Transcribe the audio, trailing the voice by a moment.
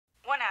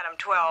Adam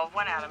 12.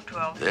 One Adam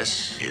 12.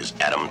 This is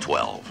Adam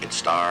 12. It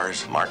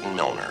stars Martin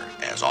Milner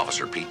as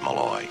Officer Pete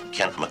Malloy,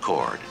 Kent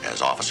McCord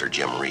as Officer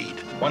Jim Reed.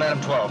 One Adam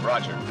 12,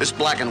 roger. This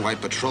black and white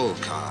patrol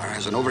car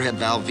has an overhead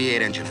valve V8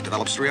 engine. It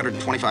develops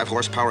 325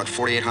 horsepower at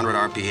 4,800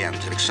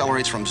 RPMs. It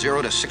accelerates from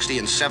 0 to 60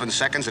 in 7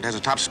 seconds. It has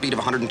a top speed of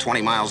 120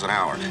 miles an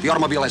hour. The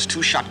automobile has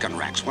 2 shotgun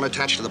racks, one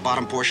attached to the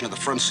bottom portion of the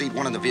front seat,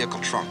 one in the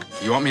vehicle trunk.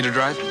 You want me to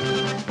drive?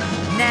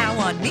 Now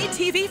on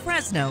MeTV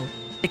Fresno,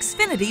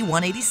 Xfinity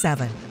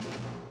 187.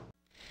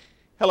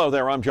 Hello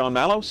there, I'm John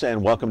Malos,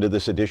 and welcome to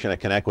this edition of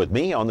Connect with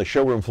Me on the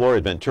showroom floor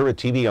at Ventura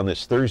TV on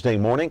this Thursday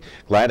morning.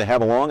 Glad to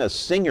have along a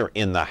singer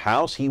in the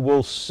house. He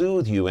will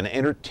soothe you and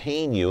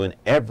entertain you in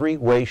every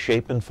way,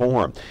 shape, and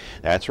form.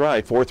 That's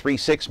right,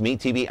 436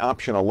 MeTV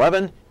option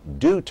 11.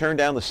 Do turn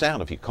down the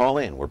sound if you call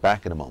in. We're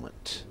back in a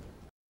moment.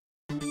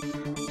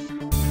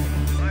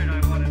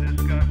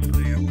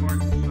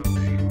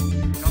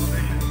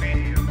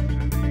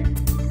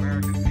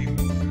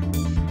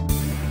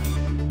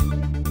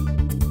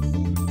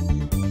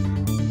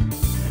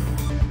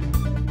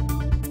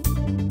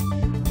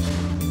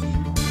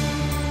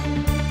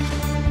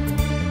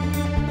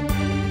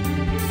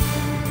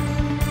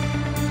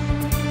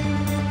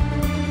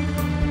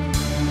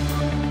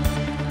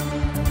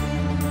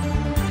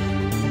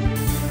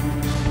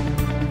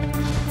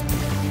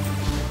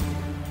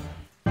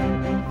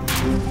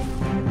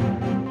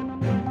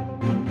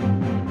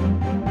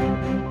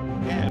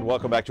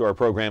 Welcome back to our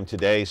program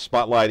today.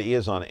 Spotlight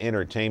is on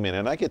entertainment,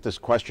 and I get this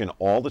question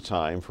all the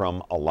time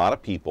from a lot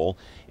of people,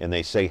 and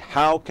they say,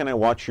 how can I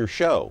watch your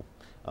show?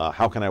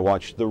 How can I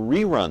watch the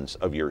reruns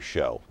of your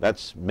show?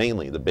 That's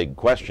mainly the big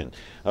question.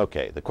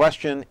 Okay, the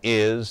question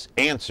is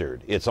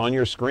answered. It's on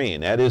your screen.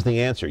 That is the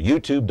answer.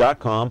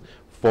 YouTube.com/,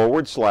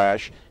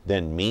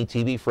 then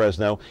MeTV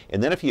Fresno.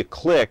 And then if you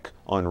click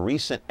on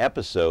recent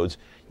episodes,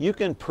 you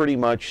can pretty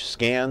much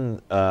scan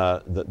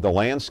the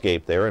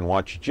landscape there and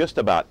watch just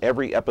about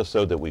every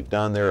episode that we've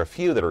done. There are a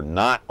few that are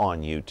not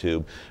on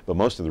YouTube, but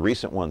most of the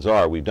recent ones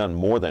are. We've done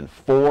more than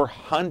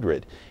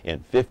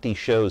 450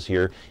 shows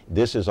here.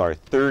 This is our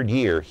 3rd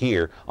year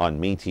here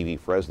on MeTV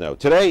Fresno.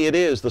 Today it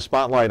is the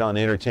Spotlight on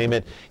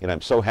Entertainment, and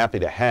I'm so happy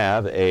to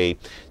have a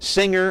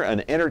singer,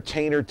 an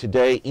entertainer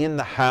today in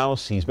the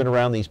house. He's been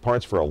around these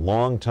parts for a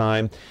long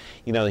time.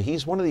 You know,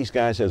 he's one of these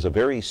guys that has a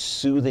very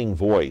soothing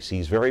voice.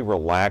 He's very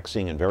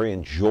relaxing and very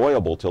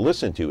enjoyable to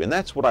listen to, and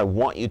that's what I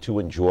want you to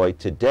enjoy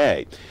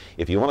today.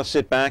 If you want to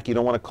sit back, you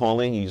don't want to call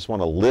in, you just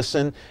want to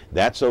listen,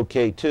 that's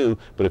okay too.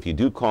 But if you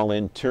do call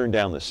in, turn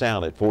down the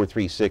sound at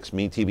 436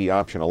 MeTV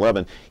option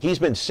 11. He's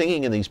been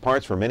singing in these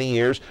parts for many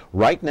years.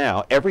 Right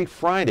now, every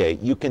Friday,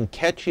 you can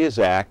catch his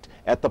act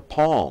at the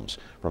Palms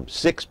from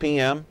 6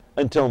 p.m.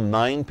 until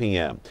 9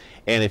 p.m.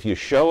 And if you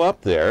show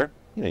up there,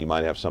 you know, you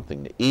might have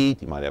something to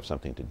eat, you might have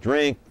something to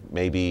drink,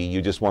 maybe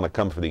you just want to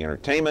come for the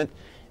entertainment.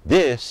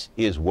 This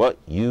is what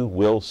you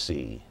will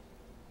see.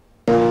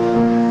 While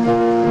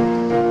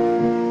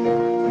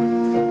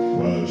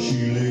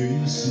she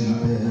lay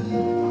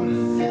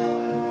sleeping,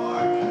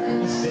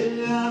 I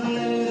stayed out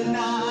late at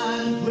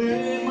night and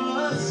played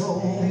my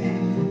song.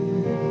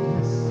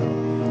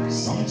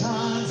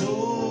 Sometimes,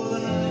 oh, the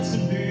nights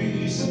can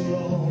be so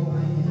long,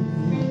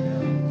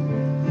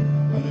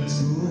 and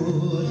it's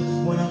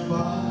good when I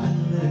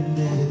finally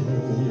get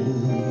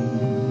home,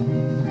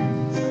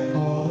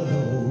 all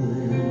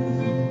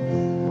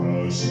alone.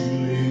 While she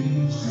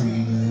lays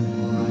dreaming,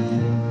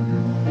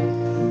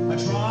 I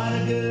try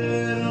to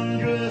get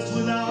undressed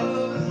without a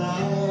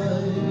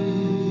light.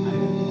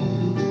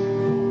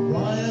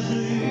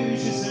 Quietly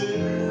she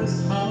says,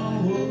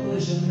 how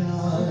was your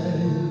night?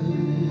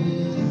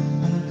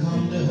 And I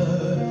come to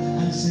her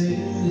and say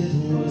it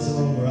was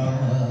alright.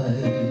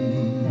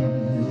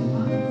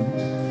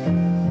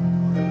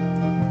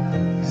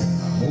 I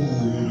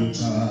hold her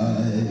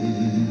tight,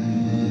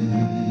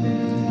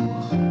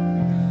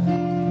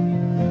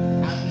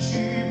 and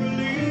she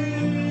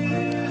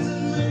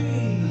believes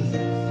in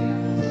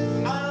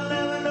me. I'll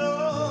never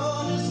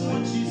know just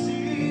what she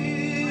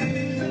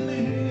sees in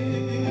me.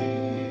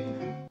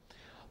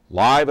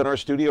 Live in our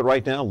studio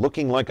right now,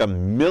 looking like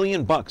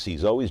 $1,000,000.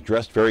 He's always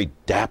dressed very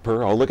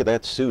dapper. Oh, look at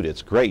that suit.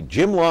 It's great.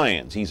 Jim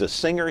Lyons. He's a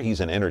singer. He's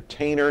an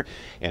entertainer.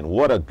 And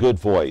what a good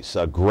voice.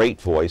 A great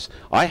voice.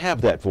 I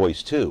have that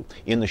voice, too,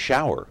 in the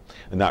shower.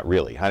 Not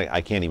really.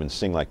 I can't even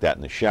sing like that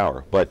in the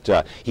shower. But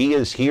he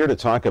is here to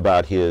talk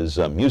about his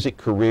music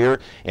career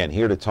and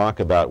here to talk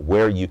about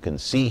where you can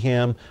see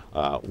him,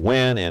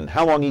 when and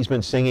how long he's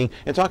been singing,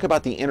 and talk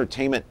about the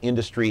entertainment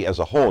industry as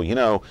a whole. You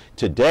know,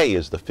 today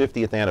is the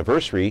 50th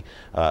anniversary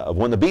of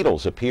when the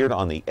Beatles appeared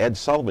on the Ed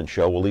Sullivan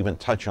Show. We'll even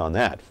touch on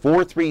that.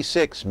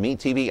 436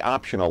 MeTV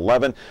option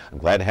 11. I'm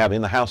glad to have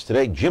in the house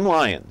today Jim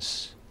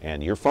Lyons.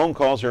 And your phone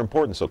calls are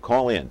important, so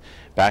call in.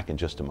 Back in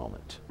just a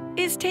moment.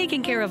 Is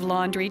taking care of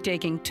laundry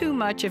taking too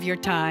much of your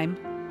time?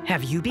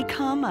 Have you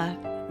become a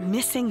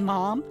missing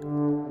mom?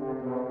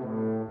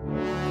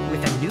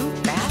 With a new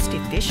fast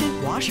most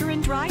efficient washer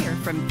and dryer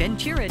from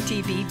Ventura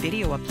TV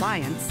Video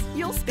Appliance,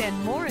 you'll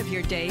spend more of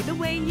your day the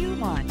way you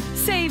want.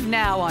 Save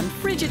now on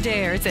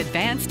Frigidaire's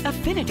Advanced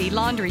Affinity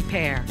Laundry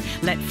Pair.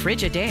 Let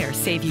Frigidaire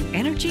save you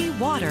energy,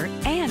 water,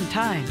 and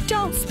time.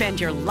 Don't spend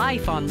your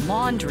life on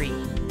laundry.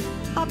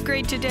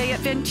 Upgrade today at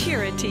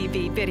Ventura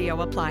TV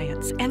Video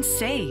Appliance and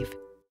save.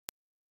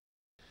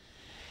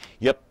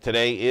 Yep,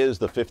 today is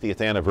the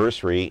 50th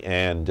anniversary,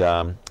 and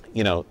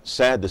you know,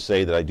 sad to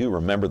say that I do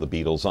remember the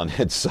Beatles on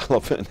Ed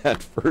Sullivan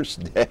that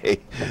first day.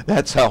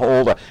 That's how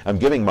old I'm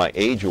giving my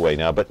age away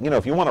now. But, you know,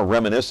 if you want to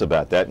reminisce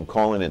about that and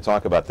call in and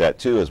talk about that,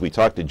 too, as we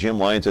talk to Jim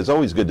Lyons, it's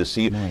always good to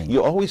see you. Right.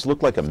 You always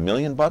look like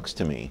 $1,000,000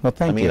 to me. Well,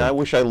 thank you. I mean, I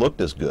wish I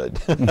looked as good.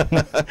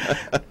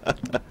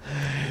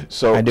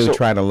 I do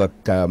try to look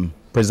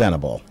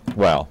presentable.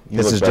 Well,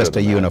 this is just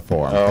a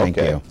uniform. Oh, Thank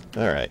okay. you.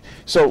 All right.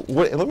 So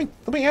let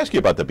me ask you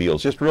about the Beatles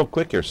just real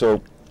quick here.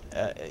 So,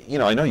 you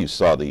know, I know you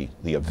saw the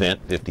event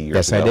 50 years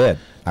Yes, ago. I did.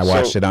 I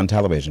watched it on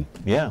television.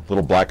 Yeah,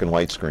 little black and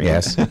white screen.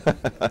 Yes.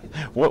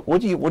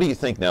 What do you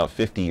think now,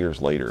 50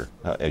 years later,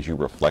 as you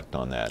reflect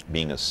on that,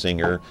 being a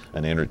singer,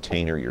 an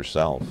entertainer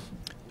yourself?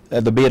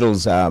 The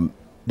Beatles,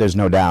 there's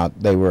no doubt,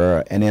 they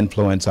were an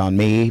influence on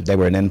me. They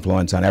were an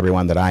influence on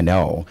everyone that I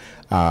know.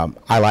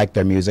 I like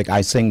their music.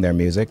 I sing their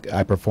music.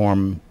 I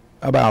perform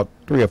about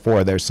 3 or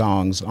 4 of their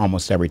songs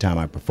almost every time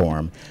I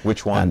perform.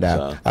 Which ones?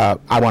 And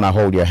I Want to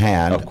Hold Your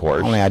Hand. Of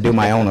course. Only I do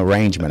my own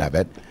arrangement of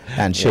it.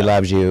 And She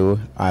Loves You,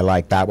 I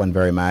like that one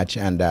very much.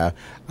 And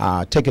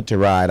Ticket to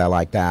Ride, I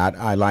like that.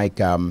 I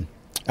like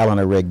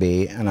Eleanor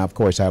Rigby, and of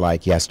course I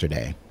like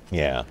Yesterday.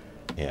 Yeah,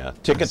 yeah.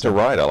 Ticket to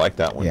Ride, I like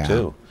that one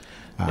too.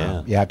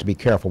 You have to be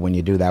careful when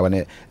you do that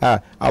one.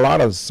 A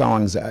lot of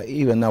songs,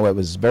 even though it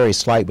was very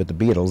slight with the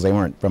Beatles, they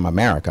weren't from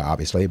America,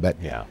 obviously, but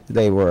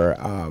they were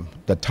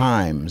the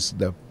times,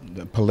 the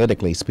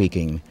politically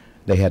speaking,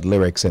 they had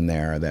lyrics in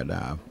there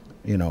that,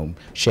 you know,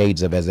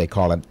 shades of, as they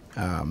call it,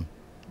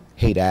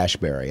 Haight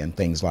Ashbury and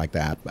things like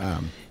that.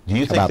 Do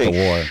you think about they the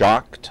war.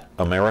 shocked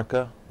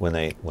America when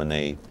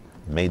they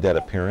made that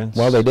appearance?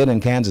 Well, they did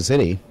in Kansas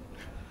City.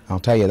 I'll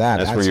tell you that.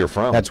 That's where you're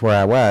from. That's where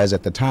I was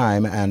at the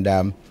time,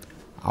 and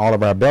all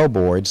of our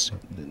billboards,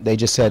 they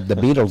just said the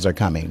Beatles are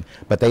coming,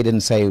 but they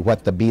didn't say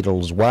what the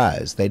Beatles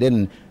was. They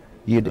didn't.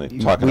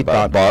 Talking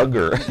about Bug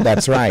or?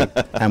 That's right,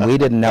 and we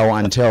didn't know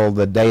until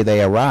the day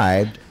they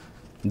arrived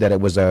that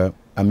it was a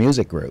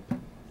music group.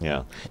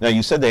 Yeah. Now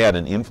you said they had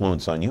an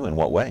influence on you. In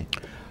what way?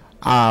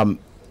 That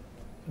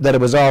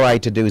it was all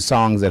right to do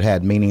songs that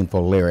had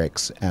meaningful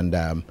lyrics and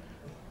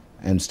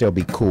still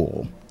be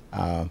cool.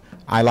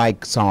 I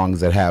like songs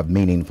that have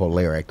meaningful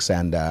lyrics,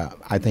 and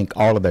I think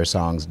all of their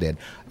songs did.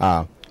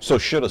 So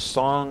should a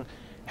song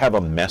have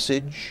a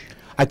message?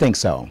 I think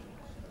so.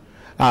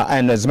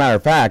 And as a matter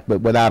of fact, but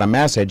without a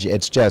message,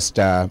 it's just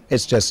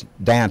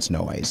dance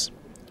noise,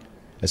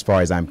 as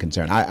far as I'm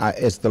concerned.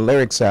 It's the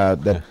lyrics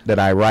that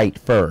I write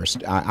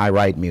first. I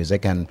write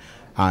music, and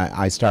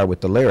I start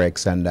with the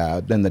lyrics, and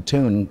then the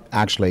tune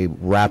actually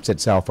wraps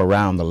itself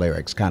around the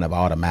lyrics kind of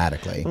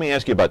automatically. Let me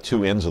ask you about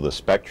two ends of the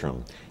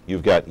spectrum.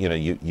 You've got, you know,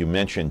 you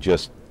mentioned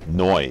just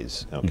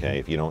noise, okay?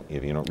 If you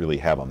don't really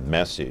have a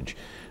message,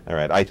 all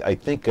right. I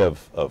think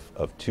of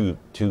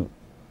two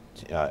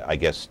I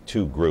guess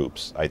two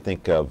groups. I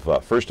think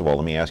of first of all,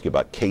 let me ask you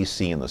about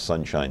KC and the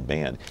Sunshine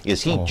Band.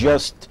 Is he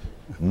just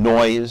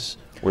noise,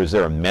 or is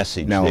there a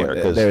message there?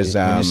 Because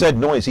when you said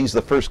noise, he's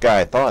the first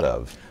guy I thought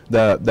of.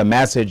 The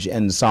message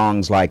in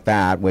songs like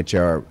that, which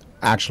are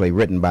actually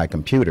written by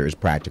computers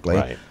practically.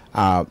 Right.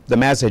 The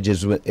message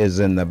is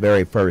in the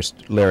very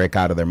first lyric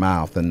out of their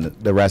mouth, and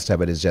the rest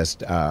of it is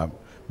just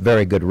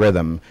very good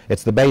rhythm.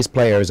 It's the bass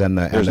players and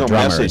the There's no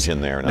drummers. message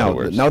in there, in other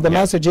words. No, the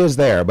message is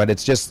there, but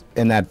it's just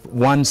in that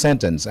one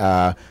sentence.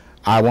 I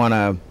want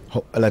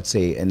to, let's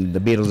see, in the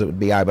Beatles it would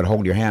be I Would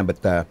Hold Your Hand,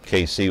 but the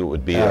KC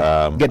would be get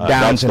down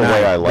that's tonight. The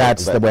way I like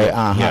that's that. the way.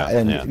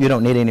 And you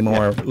don't need any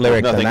more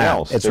lyric than nothing that.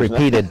 else. It's There's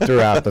repeated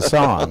throughout the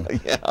song.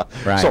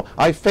 Right. So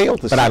I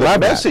failed to see the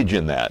message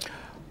in that.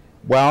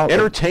 Well,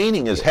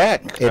 entertaining as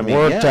heck. It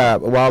worked.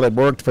 Well, it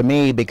worked for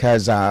me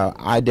because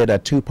I did a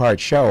 2-part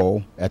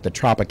show at the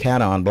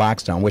Tropicana on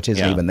Blackstone, which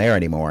isn't even there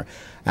anymore.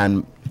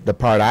 And the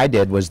part I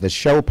did was the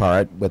show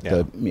part with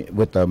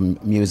the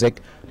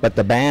music, but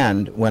the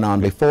band went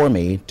on before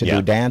me to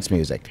do dance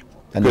music,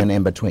 and then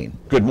in between.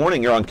 Good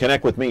morning. You're on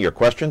Connect with Me. Your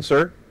question,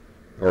 sir,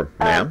 or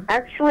ma'am?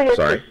 Actually, it's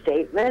a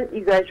statement.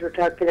 You guys were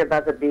talking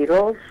about the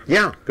Beatles.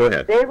 Yeah, go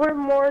ahead. They were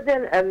more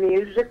than a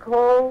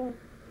musical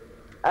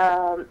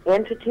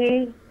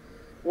entity.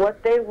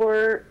 What they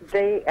were,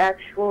 they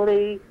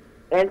actually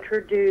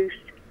introduced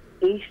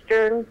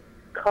Eastern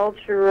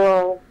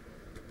cultural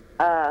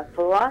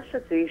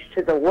philosophies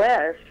to the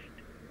West,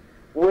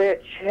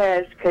 which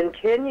has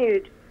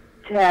continued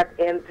to have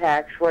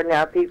impacts where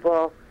now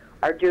people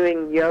are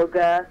doing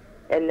yoga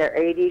in their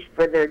 80s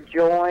for their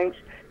joints,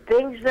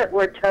 things that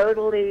were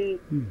totally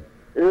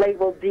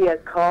labeled the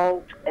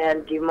occult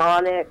and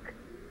demonic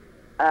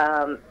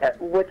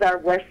with our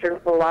Western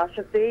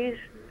philosophies.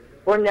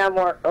 We're now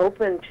more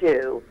open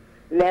to.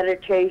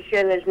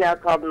 Meditation is now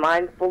called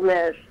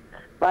mindfulness.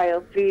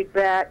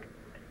 biofeedback.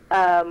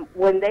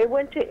 When they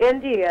went to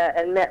India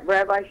and met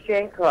Rabbi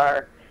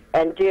Shankar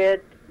and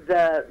did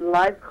the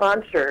live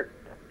concert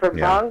for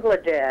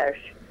Bangladesh,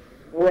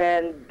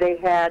 when they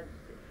had,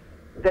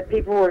 the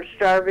people were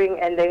starving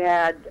and they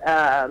had,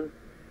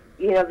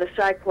 the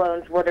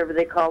cyclones, whatever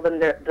they call them,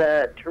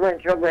 the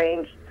torrential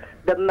rains,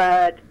 the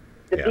mud,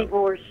 the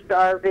people were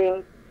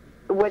starving.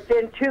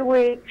 Within 2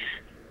 weeks,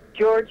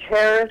 George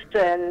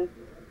Harrison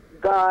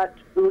got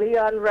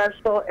Leon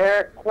Russell,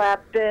 Eric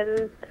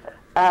Clapton,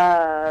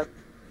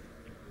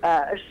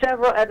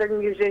 several other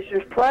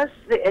musicians, plus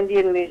the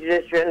Indian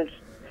musicians,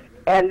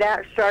 and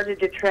that started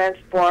to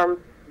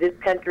transform this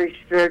country's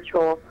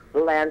spiritual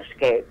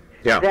landscape.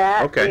 Yeah.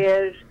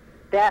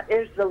 That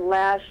is the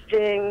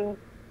lasting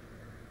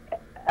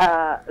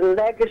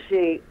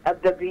legacy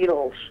of the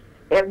Beatles.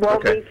 It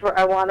won't be for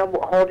 "I Want to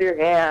Hold Your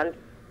Hand,"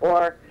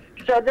 or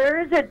so.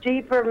 There is a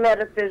deeper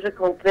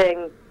metaphysical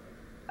thing,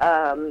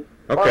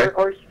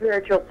 or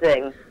spiritual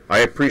thing. I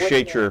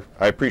appreciate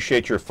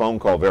your phone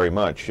call very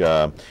much.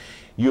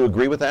 You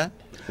agree with that?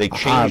 They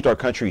changed our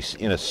country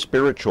in a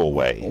spiritual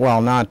way.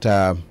 Well, not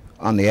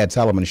on the Ed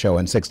Sullivan Show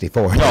in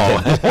 '64.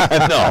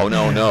 No,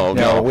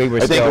 no. We were I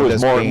think still it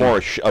was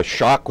more a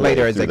shock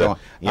later as they go.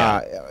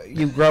 Yeah.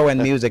 You grow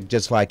in music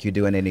just like you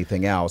do in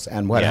anything else,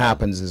 and what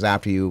happens is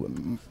after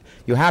you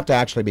have to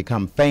actually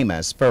become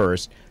famous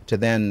first to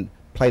then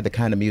play the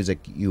kind of music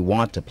you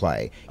want to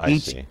play.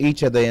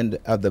 Each of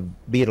the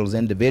Beatles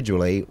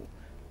individually,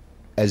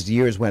 as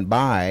years went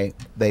by,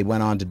 they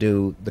went on to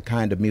do the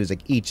kind of music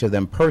each of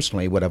them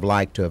personally would have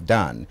liked to have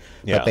done.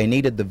 But they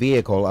needed the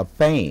vehicle of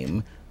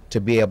fame to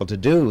be able to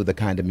do the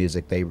kind of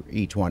music they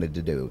each wanted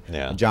to do.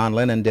 John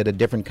Lennon did a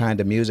different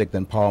kind of music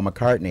than Paul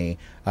McCartney,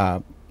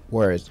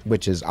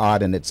 which is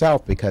odd in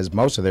itself because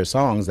most of their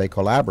songs they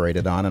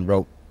collaborated on and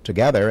wrote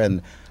together.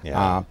 And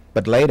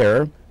but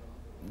later,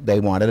 they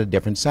wanted a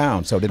different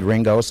sound. So did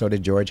Ringo, so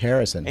did George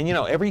Harrison. And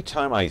every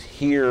time I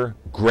hear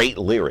great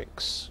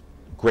lyrics,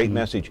 great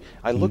message,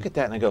 I look at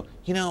that and I go,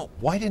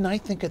 why didn't I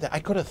think of that? I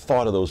could have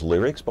thought of those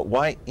lyrics, but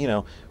why,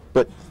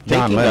 but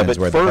thinking of it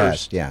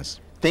first,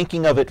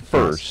 thinking of it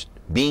first,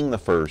 being the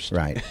first,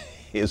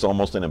 is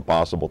almost an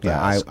impossible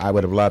task. I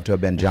would have loved to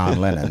have been John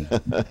Lennon.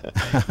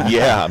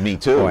 Yeah, me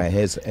too. Boy,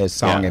 his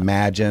song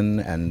Imagine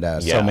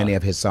and so many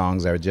of his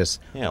songs are just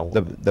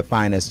the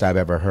finest I've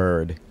ever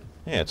heard.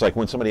 Yeah, it's like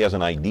when somebody has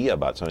an idea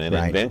about something,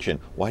 an invention.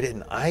 Why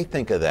didn't I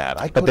think of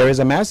that? But there is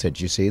a message.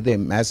 You see, the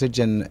message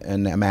in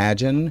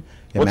Imagine.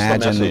 What's the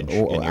message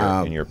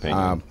in your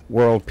opinion?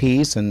 World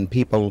peace and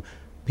people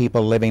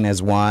living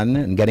as one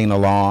and getting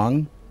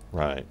along.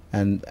 Right.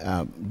 And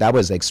that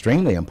was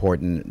extremely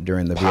important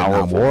during the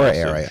Vietnam War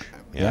era.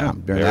 Yeah,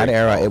 during that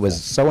era, it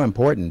was so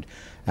important,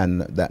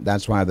 and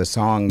that's why the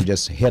song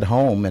just hit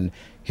home and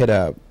hit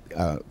a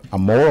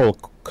moral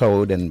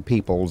code in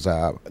people's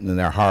in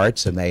their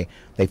hearts, and they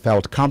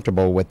felt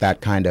comfortable with that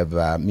kind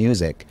of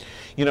music.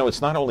 It was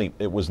not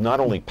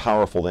only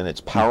powerful then;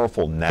 it's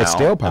powerful now. It's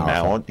still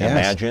powerful.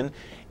 Imagine,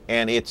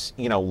 and it's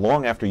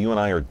long after you and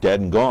I are dead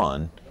and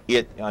gone.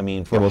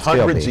 For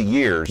hundreds of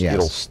years,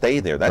 it'll stay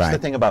there. That's the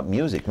thing about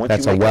music.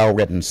 That's a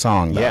well-written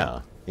song,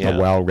 though. A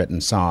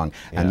well-written song,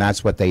 and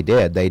that's what they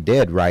did. They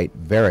did write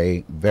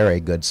very, very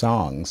good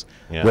songs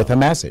with a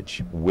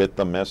message. With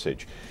the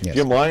message. Yes.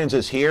 Jim Lyons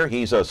is here.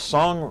 He's a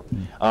song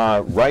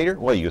writer.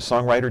 Well, you a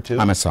songwriter too?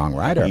 I'm a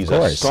songwriter, He's of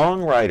course. a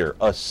songwriter,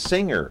 a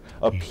singer,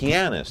 a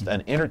pianist,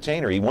 an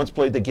entertainer. He once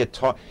played the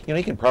guitar.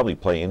 He can probably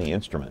play any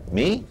instrument.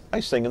 Me, I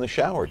sing in the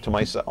shower to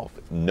myself.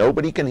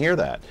 Nobody can hear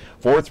that.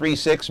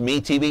 436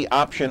 MeTV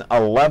option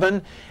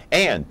 11,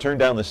 and turn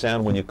down the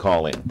sound when you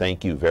call in.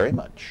 Thank you very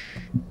much.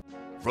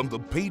 From the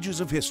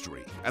pages of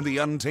history and the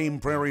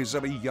untamed prairies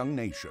of a young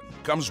nation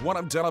comes one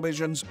of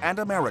television's and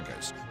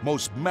America's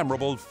most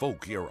memorable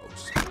folk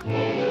heroes.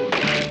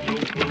 Daniel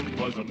Boone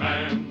was a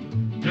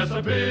man, just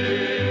a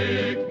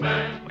big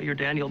man. Well, you're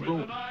Daniel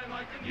Boone.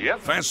 Yep.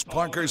 Fess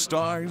Parker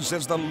stars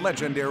as the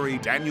legendary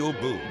Daniel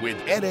Boone, with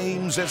Ed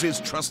Ames as his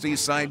trusty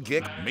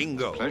sidekick,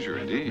 Mingo. Pleasure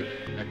indeed.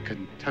 A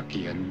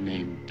Kentuckian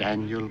named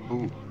Daniel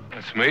Boone.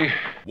 That's me.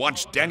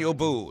 Watch Daniel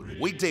Boone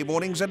weekday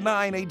mornings at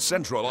 9, 8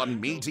 Central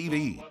on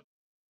MeTV.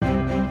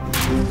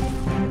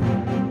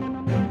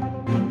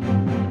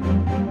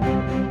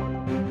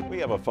 We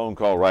have a phone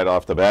call right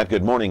off the bat.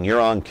 Good morning.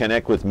 You're on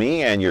Connect with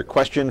Me, and your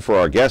question for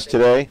our guest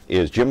today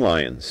is Jim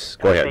Lyons.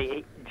 Go ahead.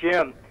 Hey,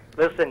 Jim,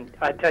 listen,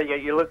 I tell you,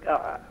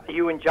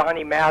 you and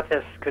Johnny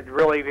Mathis could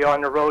really be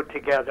on the road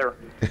together.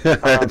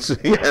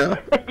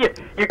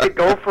 You could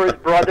go for his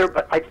brother,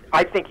 but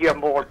I think you have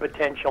more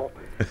potential.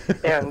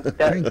 And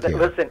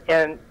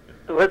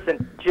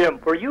listen,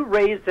 Jim, were you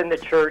raised in the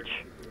church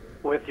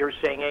with your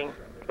singing?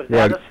 Was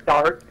that a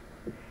start?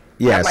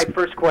 Yes. That's my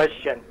first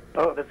question.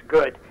 Oh, that's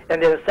good.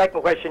 And then the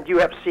second question, do you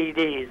have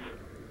CDs?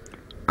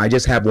 I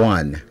just have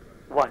one.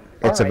 One.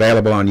 It's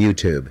available on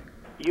YouTube.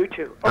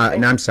 YouTube. Okay.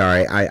 No, I'm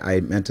sorry.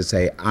 I meant to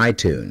say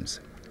iTunes.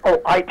 Oh,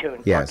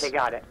 iTunes. Yes. Okay,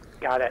 got it.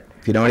 Got it.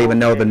 If you don't even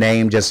know the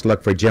name, just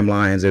look for Jim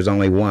Lyons. There's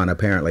only one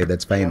apparently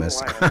that's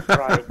famous.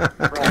 Right.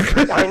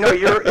 I know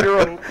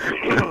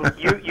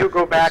you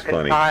go back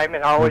in time,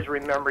 and I always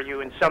remember you.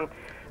 And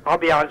I'll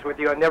be honest with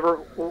you, I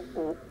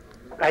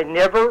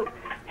never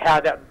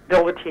had the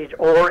ability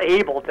or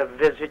able to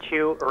visit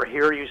you or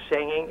hear you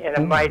singing, and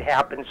it might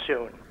happen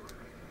soon.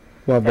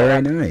 Well,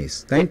 very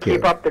nice. Thank you.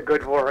 Keep up the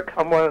good work.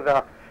 I'm one of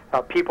the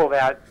people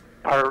that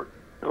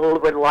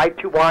would like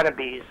to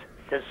wannabes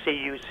to see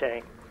you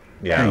sing.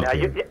 Yeah.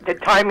 And, the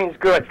timing's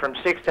good from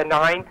 6 to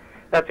 9.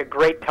 That's a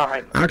great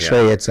time.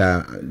 Actually, it's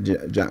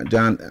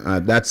John.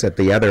 That's at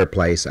the other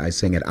place. I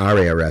sing at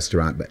Aria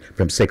Restaurant, but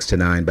from 6 to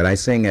 9. But I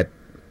sing at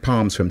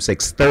Palms from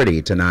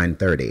 6:30 to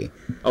 9:30.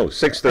 Oh,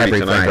 6:30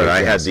 to 9:30. I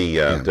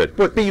had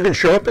but you can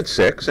show up at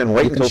 6 and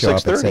wait until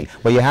 6:30.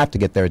 Well, you have to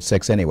get there at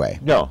 6 anyway.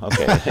 No,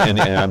 okay, and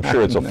I'm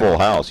sure it's a full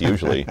house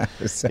usually.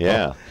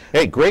 Yeah.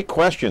 Hey, great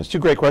questions. 2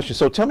 great questions.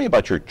 So tell me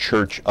about your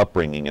church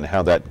upbringing and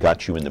how that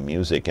got you into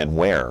music and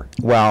where.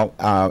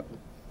 Well,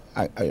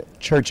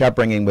 church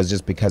upbringing was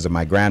just because of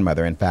my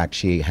grandmother. In fact,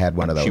 she had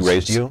one of those. She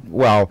raised you?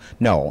 Well,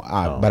 no,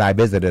 but I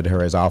visited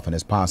her as often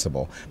as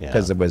possible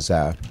because there was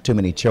too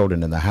many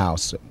children in the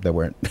house. There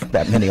weren't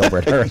that many over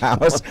at her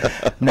house.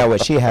 No,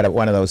 she had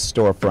one of those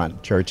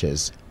storefront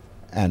churches,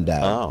 and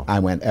I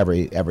went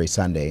every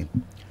Sunday.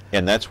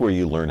 And that's where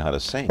you learn how to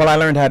sing. Well, I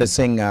learned how to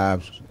sing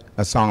a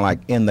song like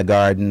 "In the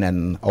Garden"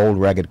 and "Old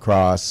Rugged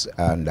Cross"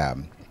 and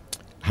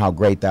 "How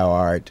Great Thou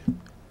Art."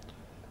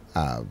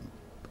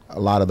 A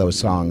lot of those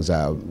songs.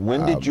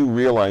 When did you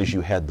realize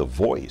you had the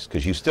voice?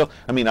 Because you still,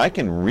 I mean, I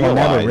can realize.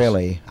 Well, never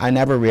really. I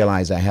never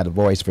realized I had a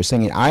voice for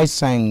singing. I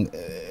sang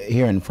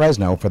here in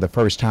Fresno for the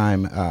first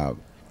time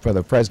for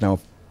the Fresno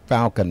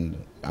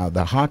Falcon,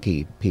 the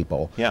hockey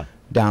people. Yeah.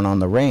 Down on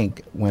the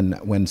rink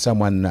when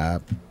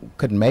someone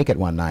couldn't make it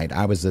one night.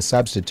 I was the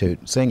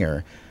substitute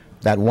singer.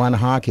 That one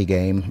hockey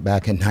game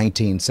back in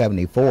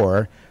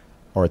 1974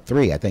 or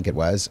 3, I think it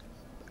was.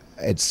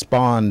 It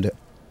spawned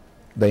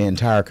the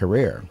entire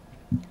career.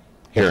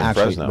 Here in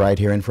Fresno. Right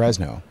here in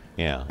Fresno.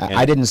 Yeah.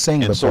 I didn't sing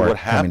before so what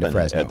coming to happened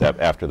Fresno.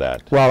 after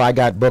that? Well, I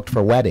got booked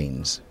for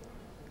weddings.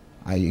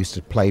 I used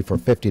to play for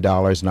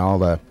 $50 and all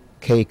the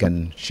cake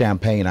and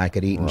champagne I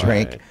could eat and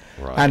drink.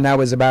 Right. And that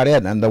was about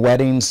it. And the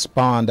weddings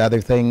spawned other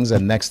things,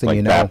 and next thing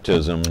you know...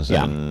 baptisms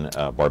and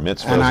bar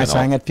mitzvahs. And I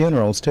sang at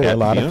funerals, too. A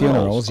lot of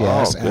funerals,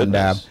 yes. Oh,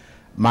 and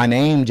my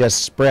name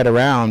just spread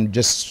around,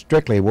 just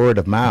strictly word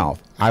of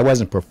mouth. I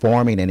wasn't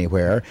performing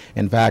anywhere.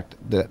 In fact,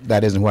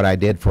 that isn't what I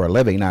did for a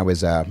living. I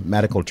was a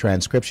medical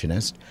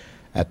transcriptionist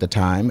at the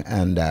time.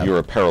 And you were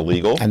a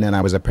paralegal? And then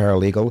I was a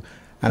paralegal.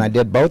 And I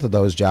did both of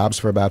those jobs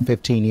for about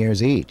 15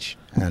 years each.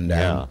 And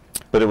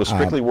but it was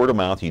strictly word of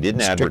mouth. You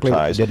didn't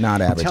advertise. Did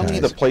not advertise. Tell me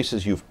the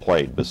places you've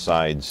played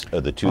besides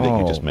the 2 that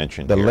you just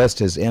mentioned. The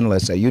list is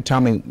endless. You tell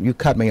me, you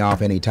cut me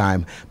off any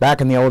time.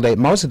 Back in the old days,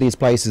 most of these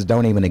places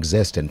don't even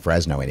exist in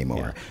Fresno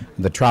anymore. Yeah.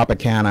 The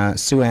Tropicana,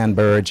 Sue Ann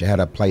Burge had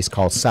a place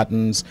called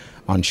Sutton's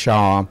on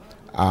Shaw.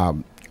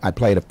 I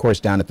played, of course,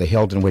 down at the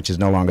Hilton, which is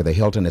no longer the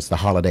Hilton. It's the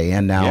Holiday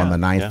Inn now on the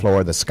 9th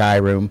floor, the Sky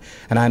Room.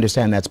 And I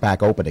understand that's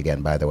back open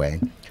again, by the way.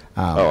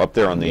 Up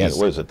there on the,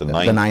 what is it, the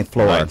 9th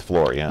floor. 9th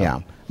floor, yeah. Yeah.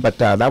 But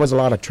that was a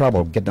lot of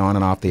trouble getting on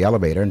and off the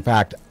elevator. In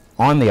fact,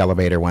 on the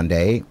elevator one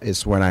day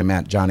is when I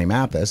met Johnny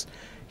Mathis.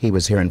 He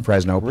was here in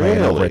Fresno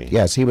playing over at,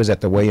 yes, he was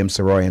at the William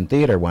Saroyan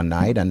Theater one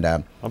night. And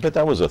I bet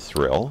that was a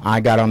thrill. I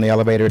got on the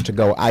elevator to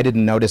go. I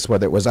didn't notice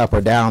whether it was up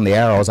or down, the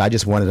arrows. I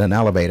just wanted an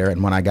elevator.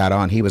 And when I got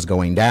on, he was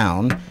going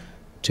down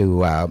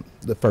to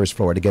the first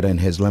floor to get in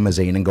his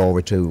limousine and go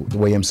over to the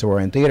William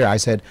Saroyan Theater. I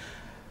said,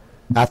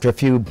 after a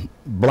few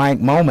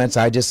blank moments,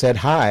 I just said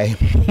hi.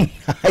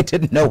 I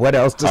didn't know what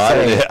else to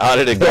say. How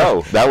did it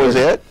go? That was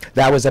it?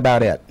 That was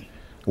about it.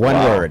 One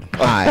word,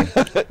 hi.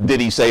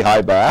 Did he say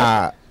hi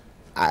back?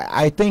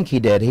 I think he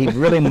did. He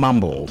really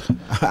mumbled.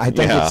 I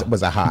think it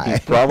was a hi.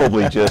 He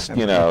probably just,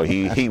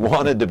 he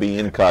wanted to be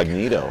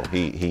incognito.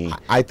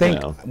 I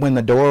think when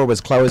the door was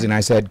closing,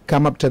 I said,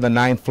 come up to the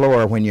 9th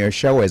floor when your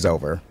show is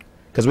over.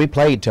 Because we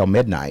played till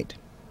midnight.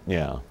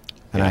 Yeah.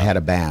 And I had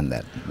a band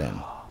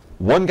then.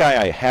 One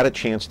guy I had a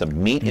chance to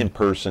meet in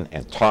person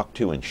and talk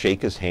to and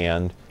shake his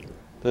hand,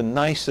 the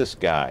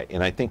nicest guy,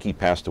 and I think he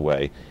passed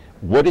away.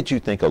 What did you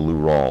think of Lou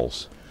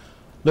Rawls?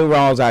 Lou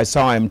Rawls, I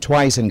saw him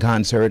twice in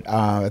concert.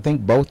 I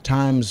think both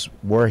times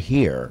were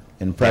here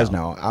in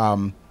Fresno.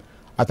 Yeah.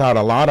 I thought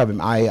a lot of him.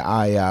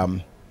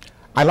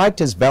 I liked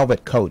his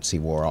velvet coats he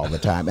wore all the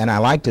time, and I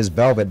liked his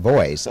velvet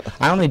voice.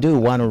 I only do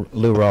one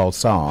Lou Rawls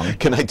song.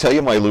 Can I tell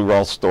you my Lou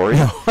Rawls story?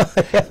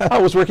 I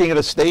was working at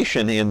a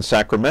station in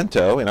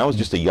Sacramento, and I was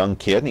just a young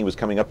kid, and he was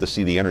coming up to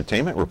see the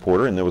entertainment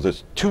reporter, and there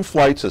was 2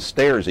 flights of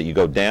stairs that you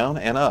go down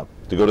and up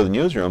to go to the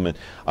newsroom, and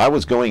I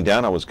was going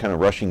down. I was kind of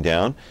rushing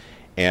down,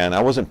 and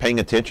I wasn't paying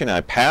attention.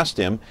 I passed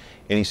him,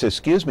 and he said,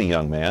 "Excuse me,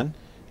 young man."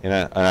 And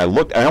I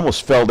looked. I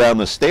almost fell down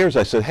the stairs.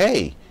 I said,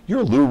 "Hey,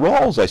 you're Lou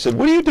Rawls." I said,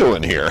 "What are you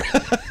doing here?"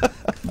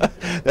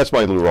 That's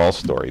my Lou Rawls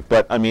story.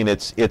 But I mean,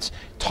 it's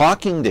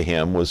talking to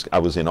him I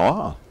was in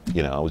awe.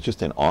 I was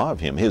just in awe of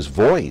him. His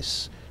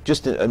voice,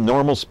 just a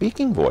normal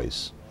speaking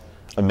voice.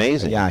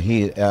 Amazing. Yeah,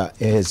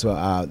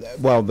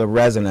 well, the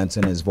resonance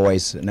in his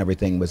voice and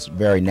everything was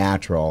very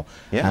natural,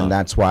 and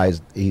that's why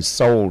he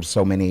sold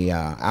so many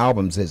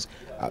albums.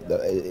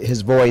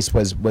 His voice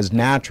was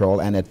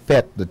natural, and it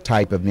fit the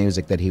type of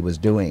music that he was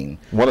doing.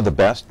 One of the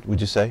best, would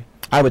you say?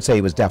 I would say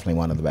he was definitely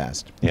one of the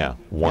best. Yeah,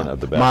 one of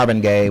the best. Marvin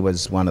Gaye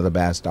was one of the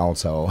best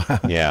also.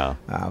 Yeah.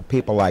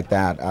 People like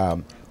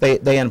that,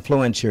 they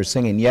influence your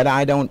singing, yet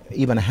I don't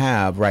even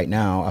have right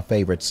now a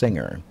favorite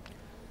singer.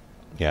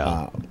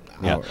 Yeah.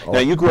 Now,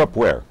 you grew up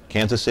where?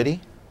 Kansas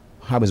City?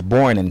 I was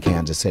born in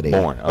Kansas City.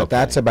 Born, okay. But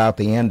that's about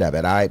the end of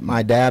it.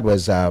 My dad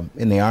was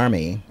in the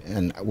Army,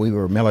 and we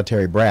were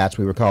military brats.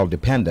 We were called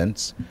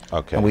dependents.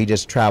 Okay. And we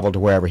just traveled to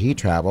wherever he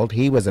traveled.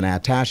 He was an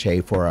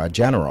attaché for a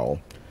general,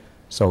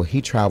 so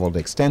he traveled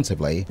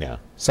extensively. Yeah.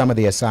 Some of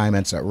the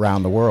assignments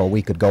around the world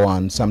we could go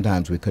on,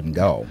 sometimes we couldn't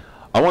go.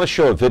 I want to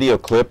show a video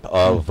clip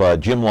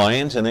of Jim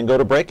Lyons and then go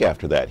to break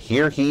after that.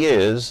 Here he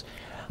is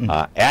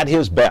at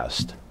his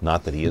best.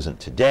 Not that he isn't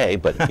today,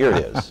 but here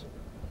it is.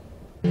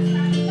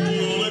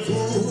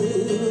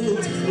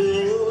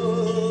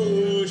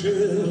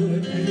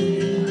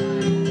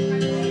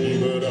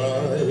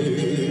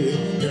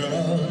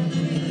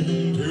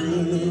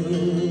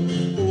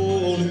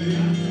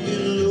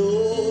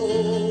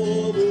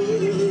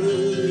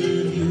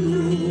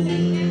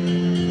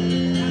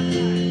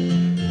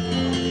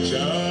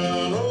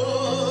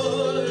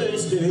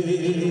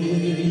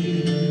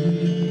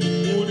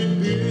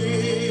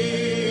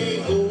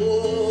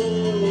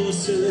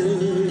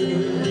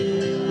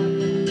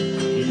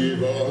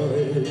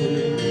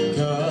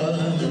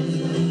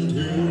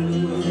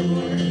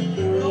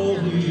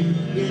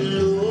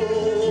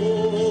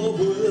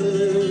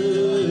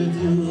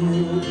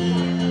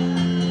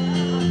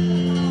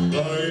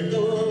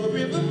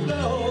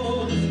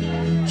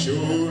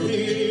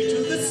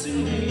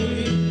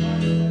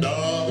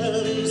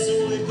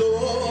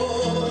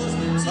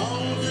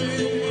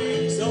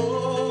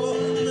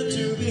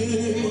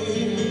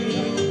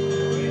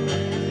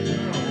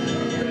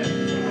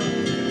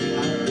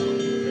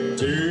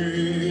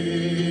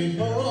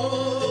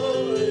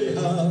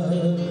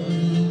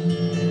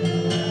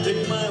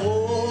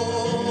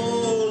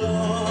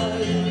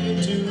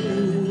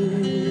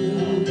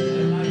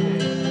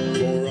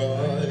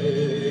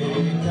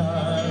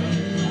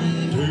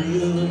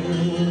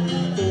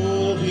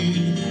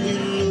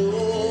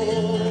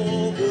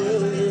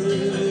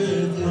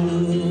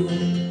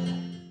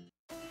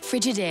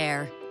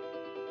 Frigidaire.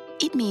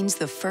 It means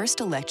the first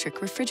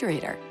electric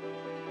refrigerator.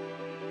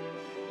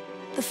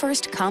 The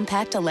first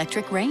compact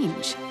electric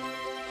range.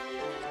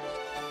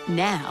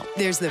 Now,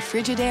 there's the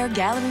Frigidaire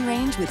Gallery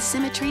Range with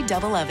Symmetry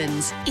double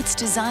ovens. It's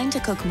designed to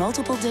cook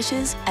multiple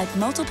dishes at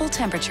multiple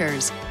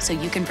temperatures, so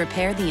you can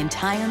prepare the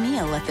entire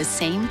meal at the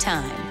same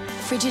time.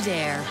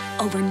 Frigidaire,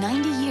 over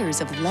 90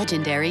 years of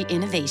legendary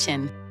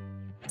innovation.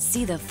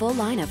 See the full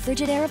line of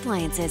Frigidaire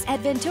appliances at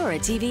Ventura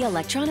TV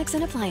Electronics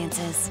and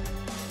Appliances.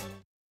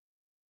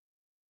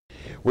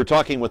 We're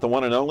talking with the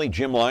one and only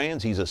Jim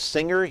Lyons. He's a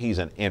singer, he's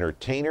an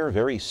entertainer,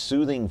 very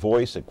soothing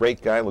voice, a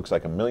great guy, looks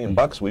like $1 million.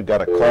 We've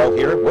got a call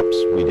here. Whoops,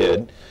 we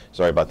did.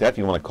 Sorry about that. If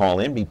you want to call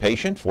in, be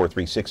patient.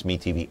 436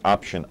 MeTV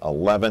option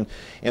 11.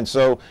 And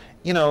so,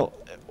 you know,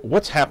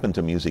 what's happened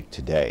to music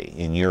today,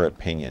 in your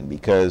opinion?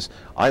 Because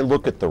I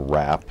look at the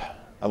rap,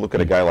 I look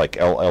at a guy like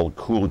LL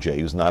Cool J,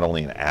 who's not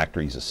only an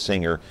actor, he's a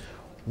singer.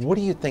 What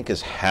do you think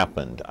has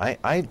happened?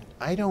 I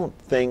don't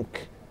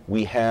think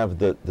we have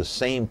the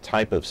same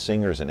type of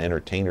singers and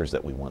entertainers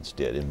that we once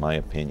did, in my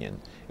opinion.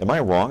 Am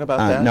I wrong about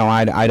that? No,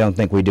 I don't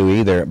think we do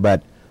either,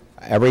 but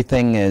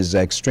everything is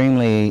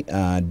extremely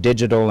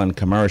digital and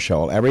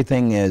commercial.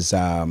 Everything is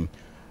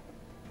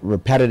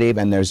repetitive,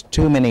 and there's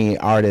too many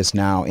artists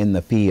now in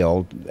the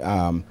field.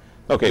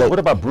 Okay, what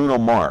about Bruno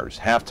Mars,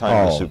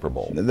 halftime of the Super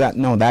Bowl?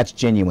 No, that's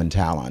genuine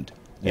talent.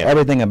 Yeah.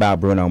 Everything about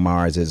Bruno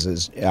Mars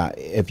is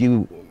if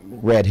you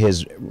read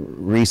his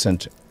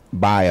recent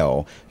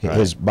bio,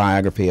 his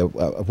biography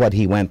of what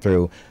he went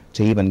through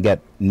to even get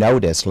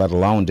noticed, let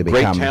alone to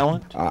become... Great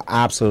talent?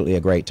 Absolutely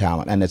a great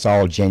talent, and it's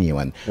all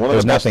genuine.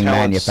 There's nothing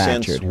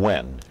manufactured. Since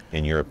when,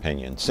 in your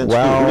opinion? Since who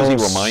does he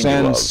remind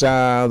you of? Since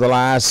the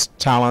last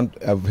talent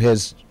of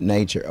his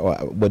nature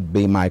would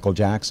be Michael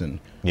Jackson.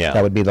 Yeah.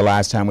 That would be the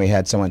last time we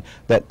had someone.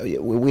 That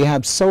we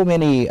have so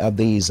many of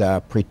these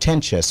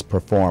pretentious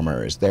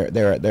performers.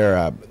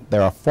 They're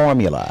a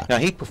formula. Now,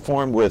 he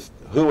performed with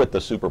who at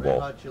the Super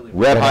Bowl?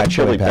 Red Hot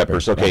Chili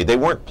Peppers. Okay, yeah. They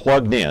weren't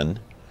plugged in.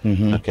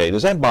 Mm-hmm. Okay,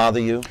 does that bother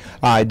you?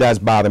 It does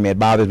bother me. It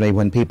bothers me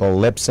when people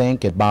lip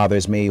sync. It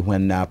bothers me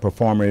when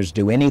performers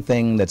do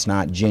anything that's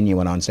not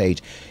genuine on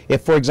stage.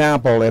 If, for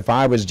example, if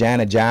I was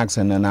Janet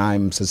Jackson and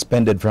I'm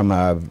suspended from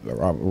a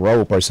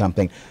rope or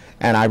something,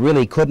 and I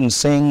really couldn't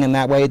sing in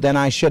that way, then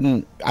I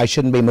shouldn't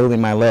be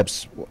moving my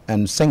lips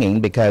and singing,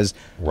 because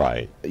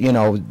you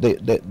know,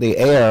 the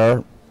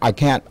air, I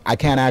can't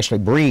actually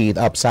breathe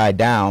upside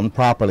down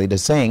properly to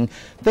sing.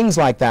 Things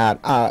like that,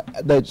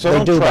 they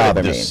do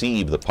bother me. To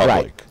deceive the public.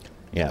 Right.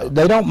 Yeah.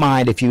 They don't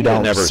mind if you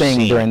don't never sing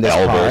seen during this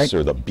Elvis part.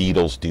 or the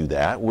Beatles do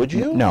that, would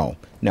you? No.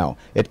 No,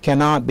 it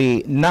cannot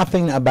be.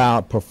 Nothing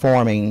about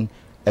performing,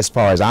 as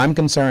far as I'm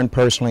concerned,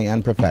 personally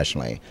and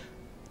professionally,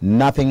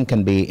 nothing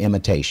can be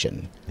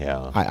imitation.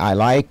 Yeah. I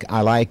like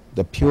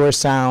the pure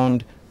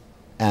sound,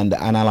 and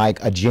I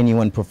like a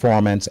genuine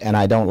performance, and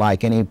I don't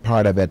like any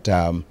part of it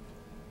to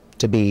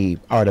be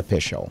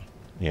artificial.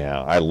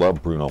 Yeah, I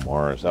love Bruno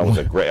Mars. That was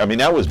a great. I mean,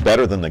 that was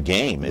better than the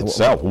game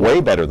itself.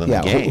 Way better than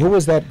the game. Who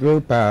was that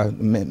group?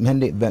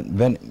 Minnie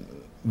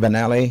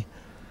Vanelli.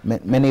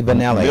 Milli Vanilli.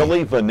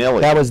 Milli Vanilli.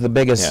 That was the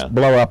biggest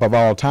blow up of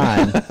all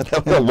time.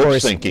 The lip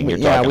syncing you're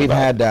talking we've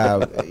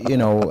about. had, you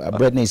know,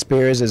 Britney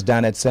Spears has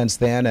done it since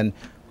then, and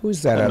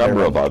who's that? A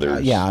number of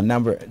others. Yeah,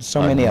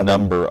 so many of them. A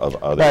number of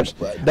others.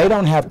 But they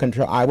don't have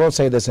control. I will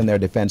say this in their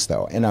defense,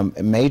 though. In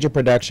major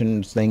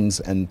productions, things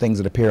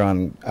that appear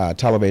on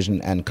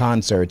television and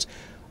concerts,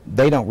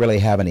 they don't really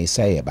have any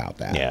say about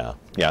that. Yeah,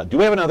 yeah. Do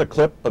we have another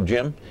clip of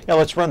Jim? Yeah,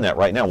 let's run that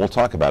right now. We'll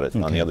talk about it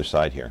on the other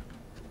side here.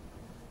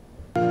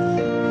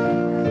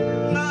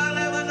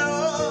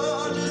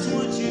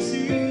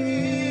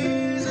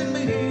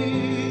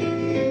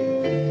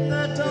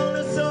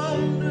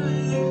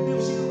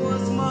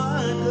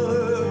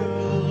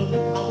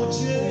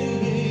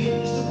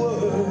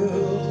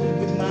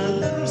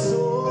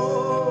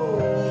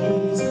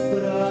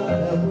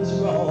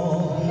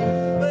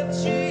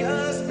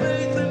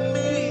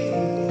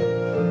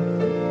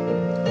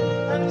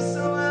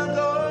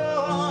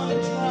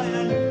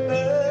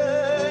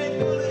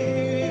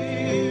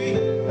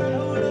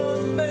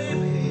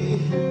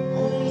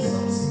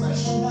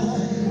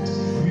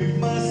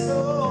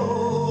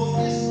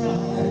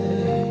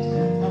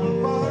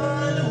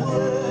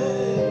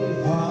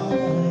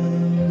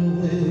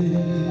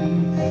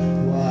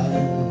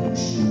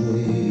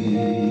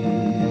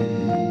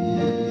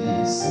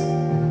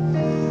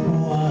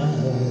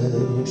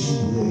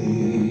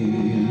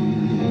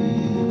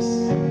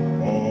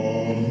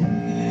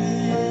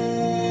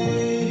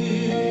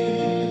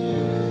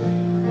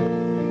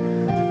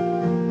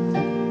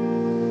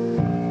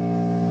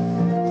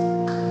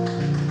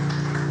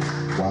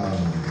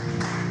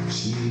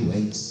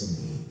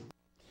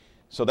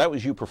 So that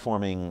was you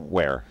performing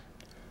where?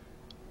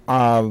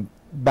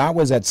 That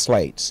was at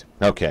Slate's.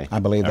 Okay. I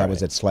believe that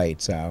was at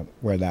Slate's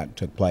where that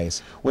took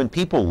place. When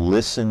people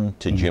listen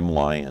to Jim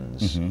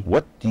Lyons,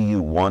 what do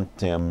you want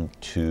them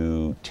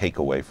to take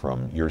away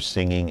from your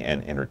singing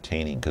and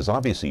entertaining? Because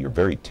obviously you're a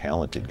very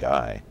talented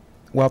guy.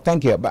 Well,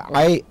 thank you. But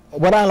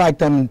what I like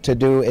them to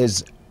do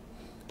is,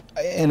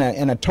 in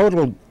a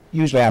total,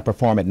 usually I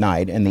perform at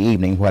night, in the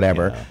evening,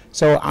 whatever. Yeah.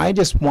 So I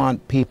just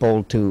want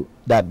people to,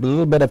 that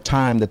little bit of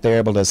time that they're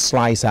able to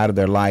slice out of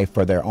their life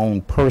for their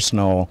own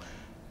personal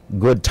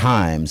good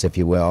times, if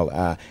you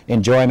will,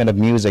 enjoyment of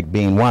music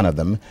being one of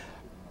them.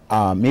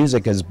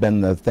 Music has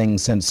been the thing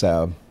since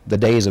the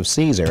days of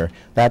Caesar.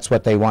 That's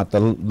what they want, the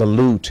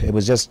loot. It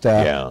was just,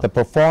 the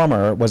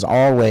performer was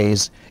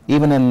always,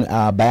 even in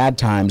bad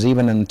times,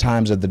 even in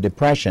times of the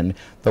Depression,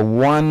 the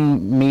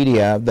one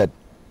media that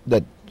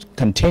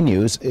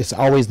continues is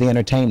always the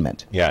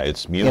entertainment. Yeah,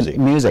 it's music.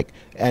 Music.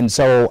 And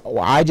so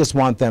I just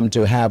want them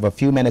to have a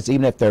few minutes,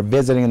 even if they're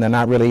visiting and they're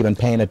not really even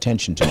paying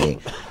attention to me.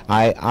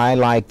 I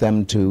like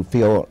them to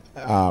feel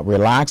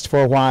relaxed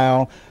for a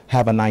while,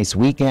 have a nice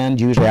weekend.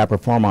 Usually I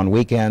perform on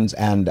weekends,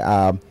 and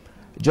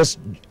just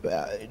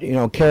you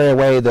know, carry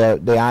away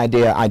the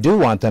idea. I do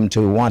want them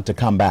to want to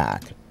come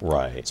back.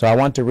 Right. So I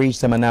want to reach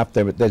them enough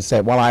that they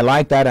say, well, I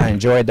like that, I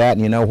enjoyed that,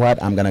 and you know what,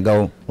 I'm going to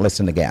go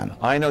listen again.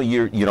 I know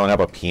you don't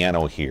have a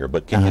piano here,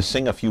 but can you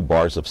sing a few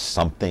bars of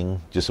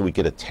something, just so we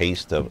get a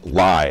taste of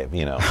live,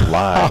 you know,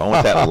 live. I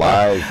want that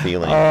live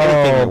feeling,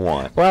 anything you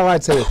want. Well,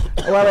 I'd say,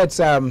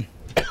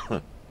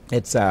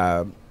 it's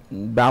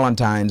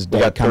Valentine's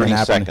Day coming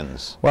up. 30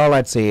 seconds. Well,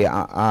 let's see.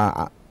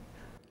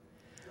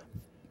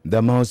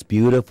 The most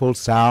beautiful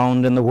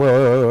sound in the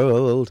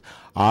world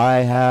I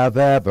have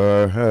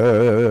ever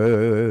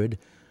heard.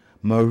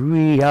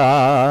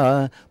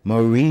 Maria,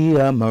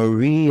 Maria,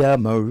 Maria,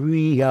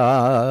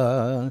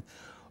 Maria.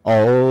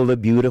 All the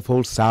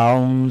beautiful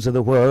sounds of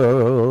the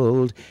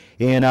world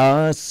in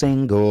a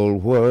single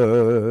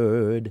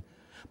word.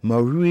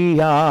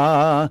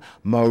 Maria,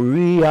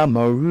 Maria,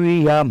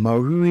 Maria,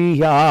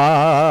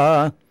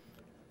 Maria.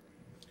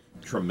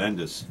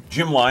 Tremendous.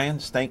 Jim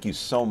Lyons, thank you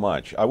so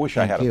much. I wish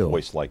I had a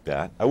voice like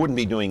that. I wouldn't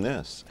be doing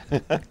this.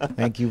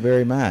 Thank you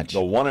very much.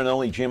 The one and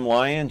only Jim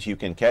Lyons. You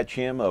can catch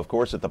him, of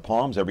course, at the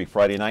Palms every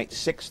Friday night,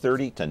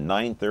 6:30 to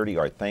 9:30.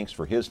 Our thanks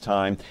for his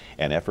time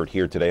and effort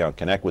here today on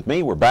Connect with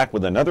Me. We're back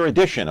with another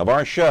edition of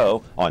our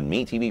show on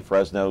MeTV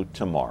Fresno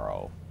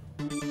tomorrow.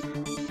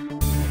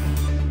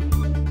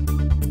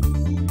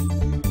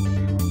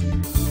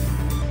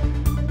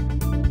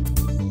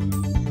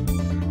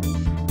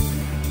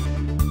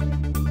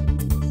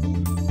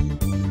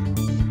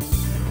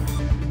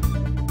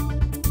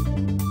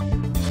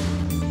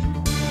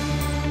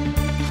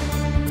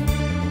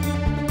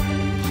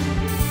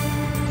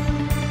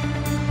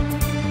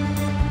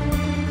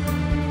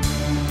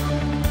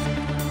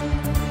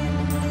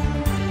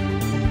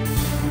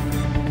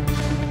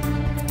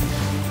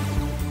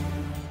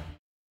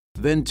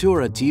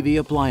 Ventura TV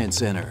Appliance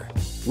Center.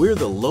 We're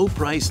the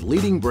low-price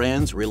leading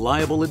brands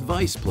reliable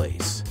advice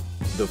place.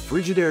 The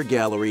Frigidaire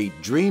Gallery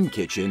Dream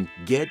Kitchen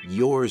Get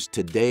Yours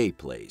Today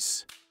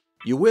place.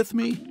 You with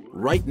me?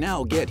 Right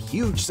now, get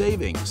huge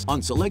savings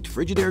on select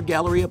Frigidaire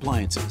Gallery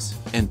appliances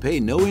and pay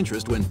no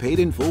interest when paid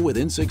in full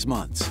within 6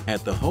 months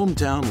at the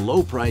hometown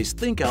low-price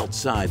think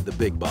outside the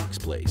big box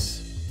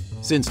place.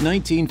 Since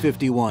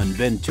 1951,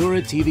 Ventura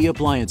TV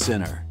Appliance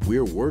Center.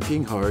 We're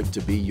working hard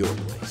to be your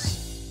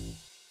place.